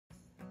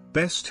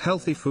Best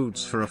healthy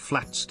foods for a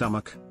flat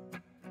stomach.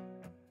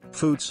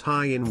 Foods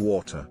high in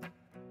water.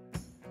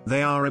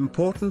 They are an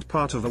important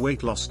part of a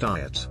weight loss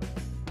diet.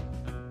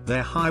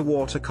 Their high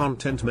water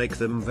content make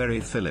them very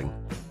filling.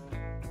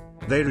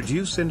 They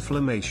reduce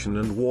inflammation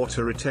and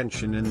water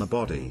retention in the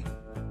body.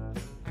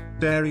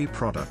 Dairy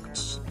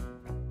products.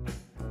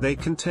 They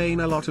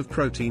contain a lot of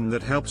protein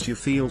that helps you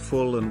feel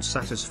full and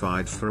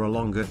satisfied for a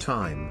longer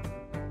time.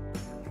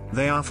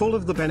 They are full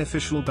of the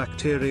beneficial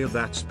bacteria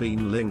that's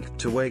been linked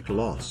to weight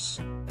loss.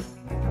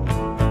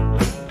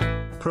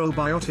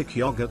 Probiotic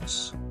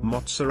yogurts,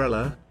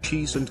 mozzarella,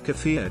 cheese and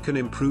kefir can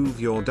improve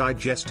your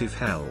digestive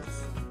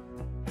health.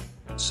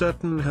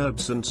 Certain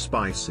herbs and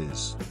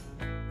spices.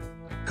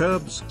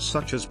 Herbs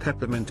such as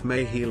peppermint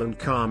may heal and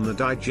calm the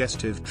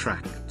digestive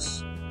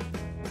tracts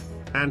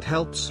and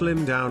help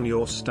slim down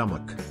your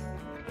stomach.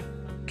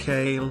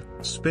 Kale,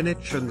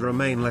 spinach and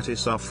romaine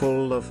lettuce are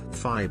full of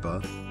fiber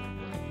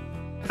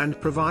and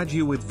provide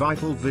you with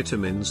vital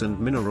vitamins and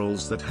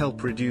minerals that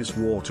help reduce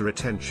water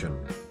retention.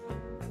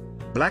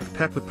 Black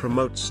pepper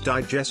promotes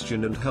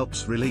digestion and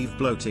helps relieve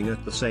bloating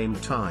at the same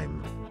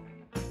time.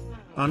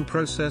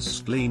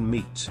 Unprocessed lean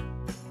meat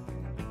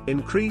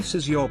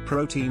increases your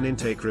protein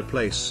intake.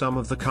 Replace some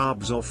of the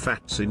carbs or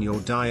fats in your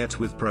diet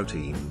with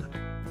protein.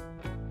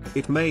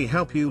 It may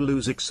help you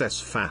lose excess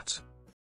fat.